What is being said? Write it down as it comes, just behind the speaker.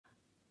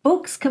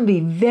Books can be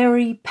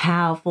very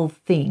powerful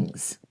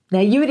things. Now,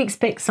 you would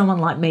expect someone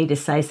like me to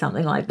say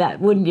something like that,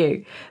 wouldn't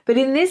you? But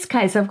in this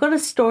case, I've got a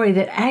story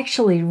that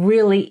actually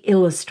really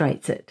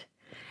illustrates it.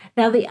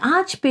 Now, the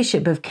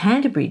Archbishop of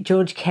Canterbury,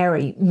 George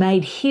Carey,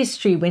 made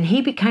history when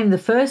he became the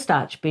first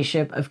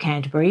Archbishop of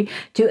Canterbury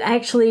to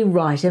actually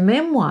write a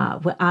memoir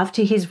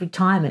after his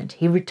retirement.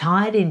 He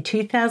retired in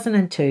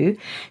 2002,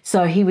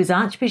 so he was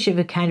Archbishop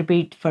of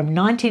Canterbury from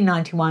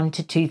 1991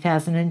 to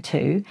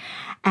 2002,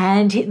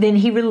 and then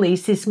he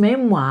released this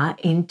memoir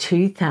in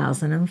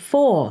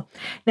 2004.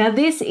 Now,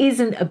 this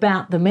isn't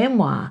about the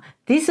memoir.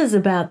 This is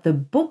about the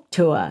book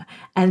tour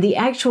and the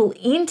actual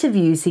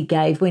interviews he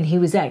gave when he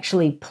was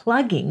actually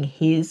plugging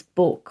his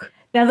book.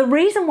 Now, the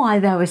reason why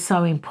they were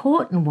so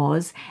important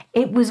was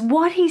it was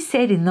what he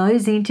said in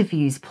those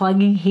interviews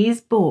plugging his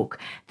book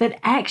that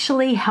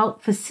actually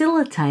helped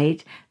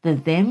facilitate the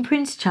then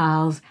Prince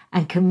Charles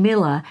and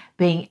Camilla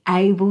being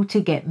able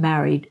to get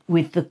married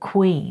with the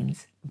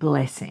Queen's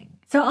blessing.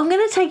 So I'm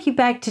going to take you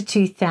back to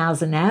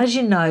 2000. Now, as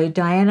you know,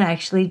 Diana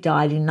actually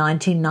died in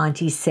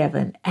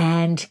 1997,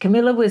 and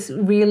Camilla was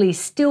really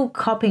still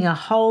copping a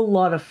whole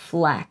lot of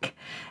flack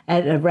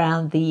at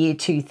around the year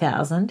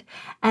 2000.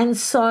 And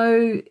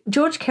so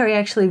George Carey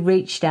actually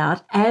reached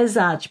out as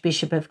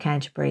Archbishop of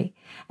Canterbury,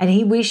 and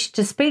he wished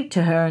to speak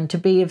to her and to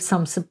be of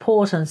some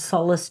support and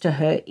solace to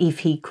her if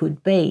he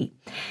could be.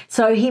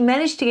 So he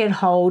managed to get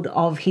hold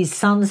of his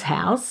son's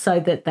house so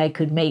that they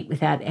could meet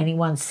without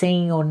anyone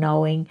seeing or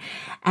knowing.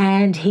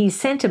 And he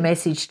sent a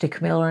message to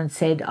Camilla and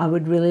said, I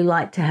would really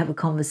like to have a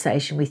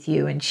conversation with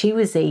you. And she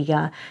was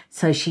eager.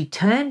 So she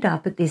turned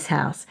up at this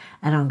house,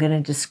 and I'm going to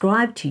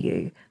describe to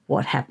you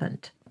what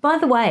happened. By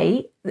the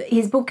way,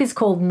 his book is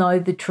called Know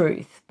the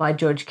Truth by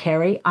George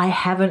Carey. I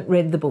haven't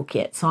read the book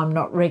yet, so I'm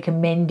not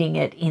recommending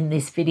it in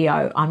this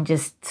video. I'm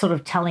just sort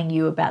of telling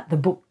you about the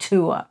book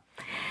tour.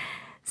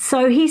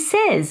 So he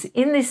says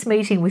in this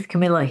meeting with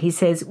Camilla, he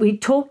says, we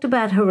talked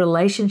about her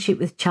relationship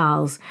with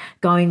Charles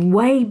going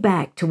way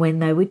back to when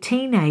they were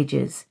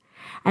teenagers.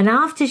 And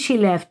after she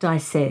left, I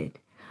said,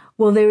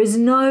 well, there is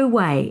no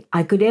way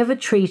I could ever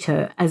treat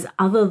her as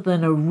other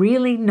than a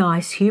really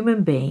nice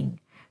human being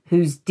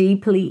who's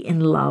deeply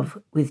in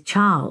love with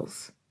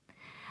Charles.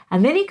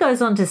 And then he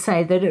goes on to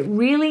say that it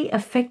really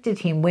affected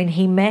him when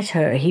he met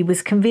her. He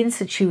was convinced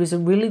that she was a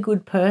really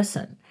good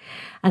person.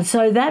 And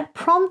so that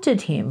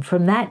prompted him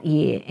from that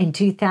year in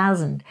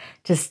 2000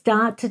 to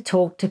start to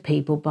talk to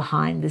people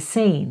behind the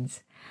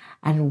scenes.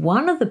 And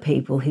one of the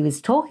people he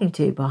was talking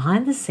to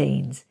behind the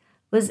scenes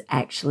was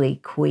actually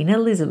Queen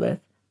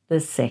Elizabeth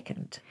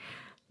II.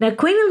 Now,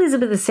 Queen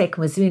Elizabeth II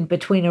was in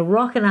between a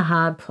rock and a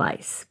hard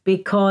place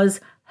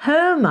because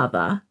her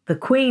mother, the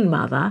Queen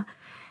Mother,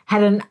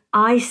 had an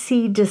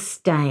icy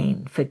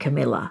disdain for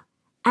Camilla.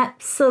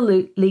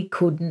 Absolutely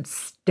couldn't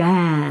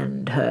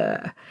stand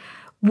her.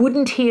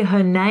 Wouldn't hear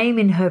her name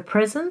in her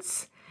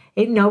presence.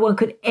 No one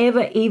could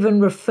ever even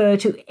refer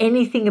to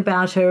anything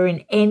about her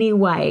in any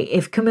way.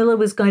 If Camilla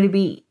was going to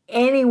be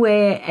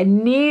anywhere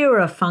near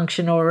a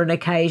function or an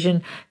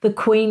occasion, the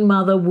Queen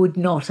Mother would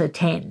not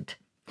attend.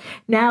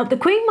 Now, the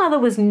Queen Mother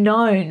was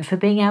known for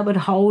being able to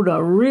hold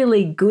a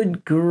really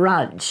good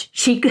grudge.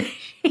 She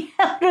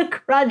held a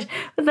grudge,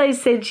 but they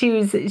said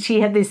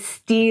she had this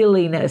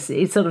steeliness.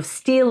 It's sort of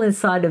steel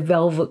inside a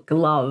velvet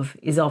glove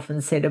is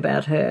often said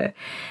about her.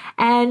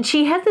 And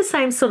she had the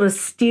same sort of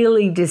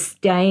steely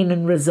disdain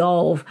and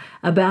resolve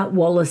about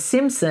Wallace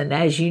Simpson,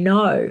 as you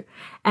know.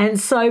 And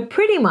so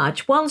pretty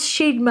much once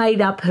she'd made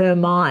up her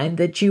mind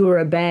that you were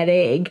a bad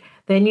egg,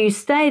 then you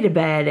stayed a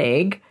bad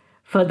egg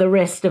for the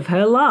rest of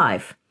her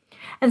life.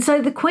 And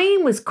so the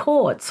Queen was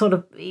caught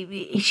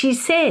she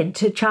said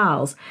to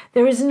Charles,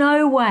 there is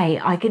no way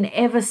I can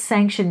ever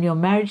sanction your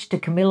marriage to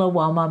Camilla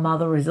while my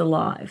mother is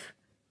alive.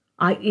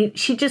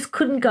 She just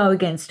couldn't go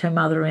against her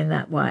mother in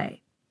that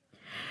way.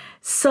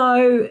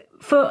 So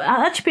for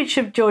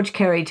Archbishop George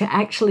Carey to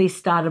actually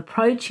start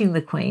approaching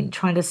the Queen,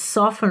 trying to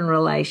soften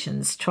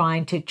relations,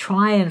 trying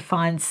and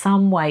find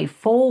some way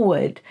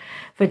forward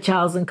for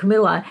Charles and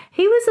Camilla,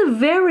 he was a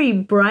very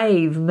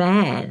brave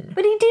man.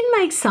 But he did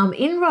make some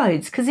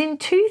inroads because in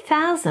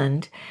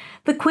 2000,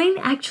 the Queen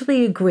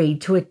actually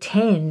agreed to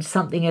attend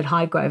something at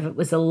Highgrove. It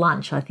was a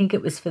lunch. I think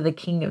it was for the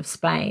King of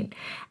Spain.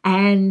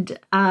 And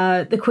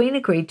the Queen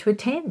agreed to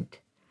attend.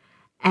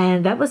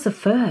 And that was the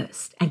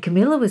first. And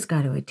Camilla was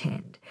going to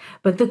attend.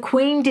 But the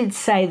Queen did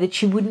say that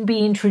she wouldn't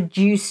be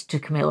introduced to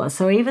Camilla.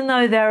 So even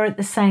though they were at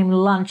the same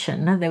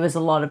luncheon, and there was a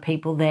lot of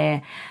people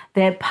there,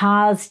 their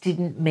paths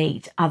didn't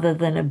meet other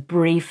than a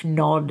brief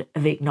nod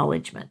of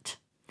acknowledgement.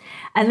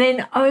 And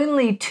then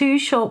only 2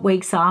 short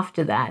weeks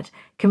after that,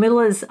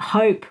 Camilla's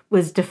hope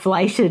was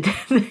deflated.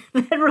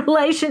 That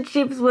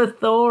relationships were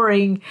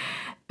thawing,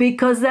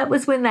 because that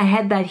was when they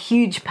had that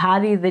huge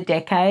party of the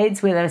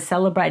decades where they were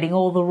celebrating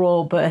all the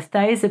royal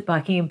birthdays at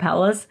Buckingham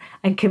Palace,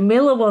 and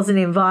Camilla wasn't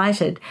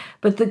invited,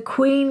 but the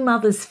Queen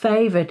Mother's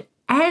favourite,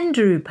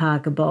 Andrew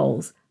Parker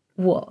Bowles,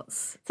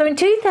 was. So in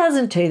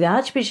 2002, the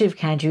Archbishop of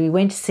Canterbury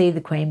went to see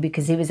the Queen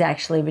because he was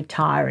actually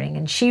retiring,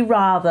 and she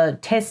rather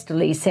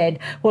testily said,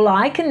 well,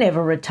 I can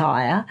never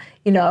retire.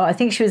 You know, I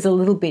think she was a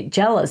little bit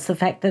jealous, the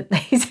fact that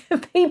these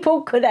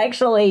people could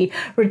actually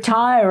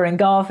retire and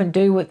go off and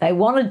do what they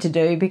wanted to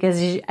do,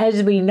 because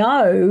as we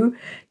know,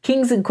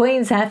 kings and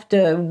queens have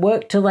to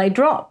work till they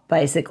drop,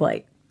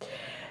 basically.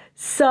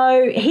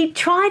 So he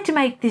tried to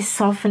make this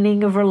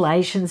softening of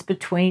relations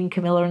between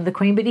Camilla and the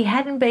Queen, but he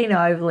hadn't been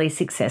overly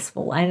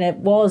successful, and it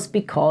was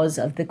because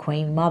of the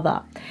Queen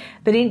Mother.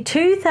 But in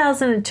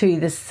 2002,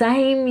 the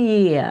same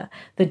year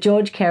that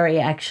George Carey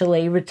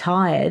actually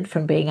retired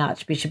from being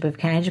Archbishop of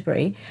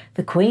Canterbury,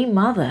 the Queen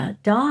Mother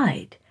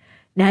died.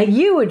 Now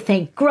you would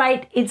think,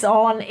 great, it's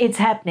on, it's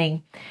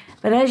happening.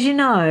 But as you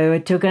know,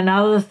 it took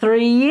another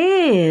 3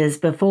 years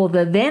before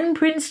the then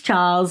Prince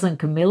Charles and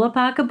Camilla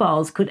Parker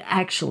Bowles could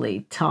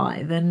actually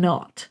tie the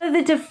knot. So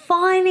the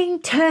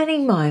defining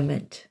turning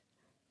moment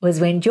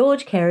was when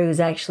George Carey was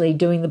actually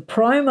doing the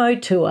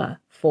promo tour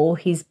for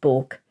his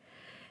book,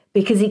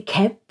 because he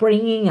kept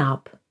bringing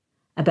up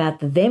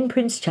about the then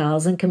Prince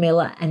Charles and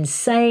Camilla and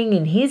saying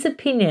in his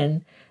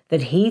opinion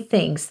that he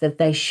thinks that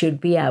they should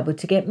be able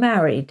to get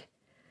married.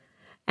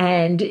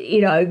 And,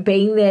 you know,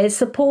 being their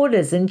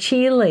supporters and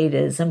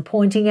cheerleaders and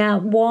pointing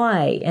out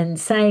why, and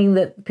saying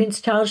that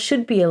Prince Charles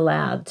should be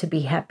allowed to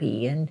be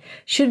happy and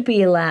should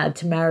be allowed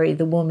to marry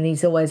the woman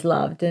he's always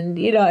loved. And,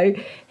 you know,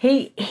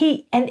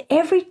 and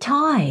every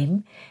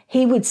time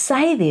he would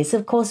say this,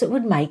 of course, it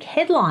would make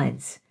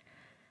headlines.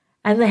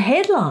 And the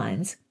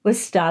headlines were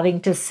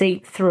starting to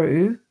seep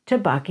through to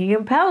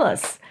Buckingham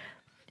Palace.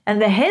 And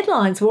the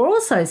headlines were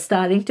also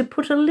starting to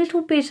put a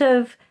little bit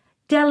of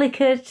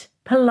delicate,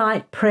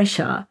 polite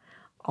pressure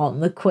on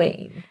the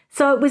Queen.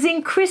 So it was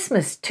in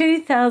Christmas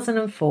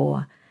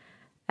 2004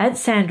 at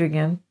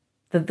Sandringham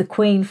that the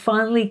Queen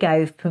finally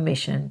gave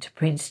permission to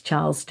Prince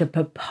Charles to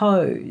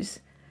propose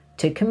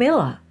to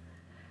Camilla.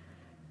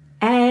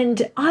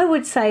 And I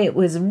would say it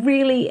was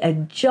really a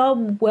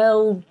job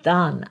well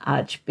done,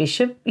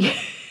 Archbishop.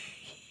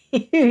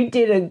 You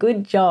did a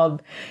good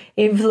job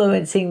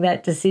influencing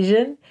that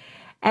decision.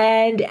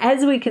 And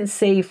as we can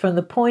see from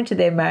the point of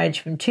their marriage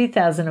from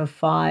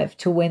 2005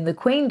 to when the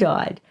Queen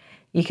died,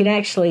 you can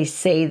actually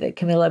see that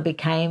Camilla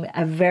became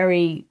a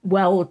very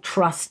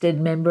well-trusted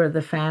member of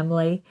the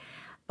family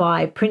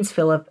by Prince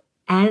Philip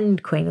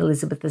and Queen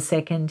Elizabeth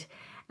II,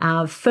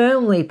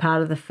 firmly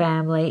part of the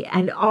family,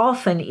 and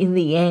often in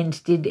the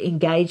end did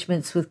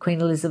engagements with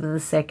Queen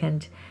Elizabeth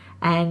II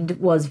and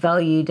was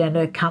valued, and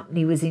her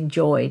company was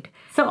enjoyed.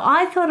 So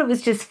I thought it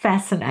was just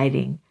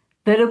fascinating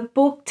that a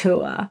book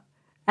tour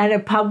and a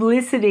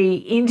publicity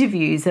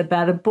interviews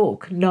about a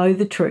book, Know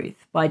the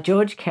Truth, by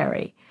George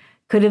Carey,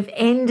 could have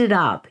ended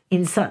up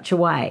in such a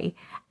way,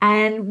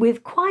 and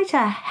with quite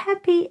a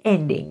happy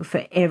ending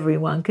for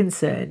everyone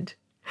concerned.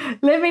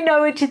 Let me know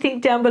what you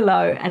think down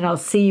below, and I'll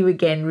see you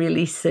again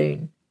really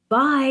soon.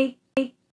 Bye.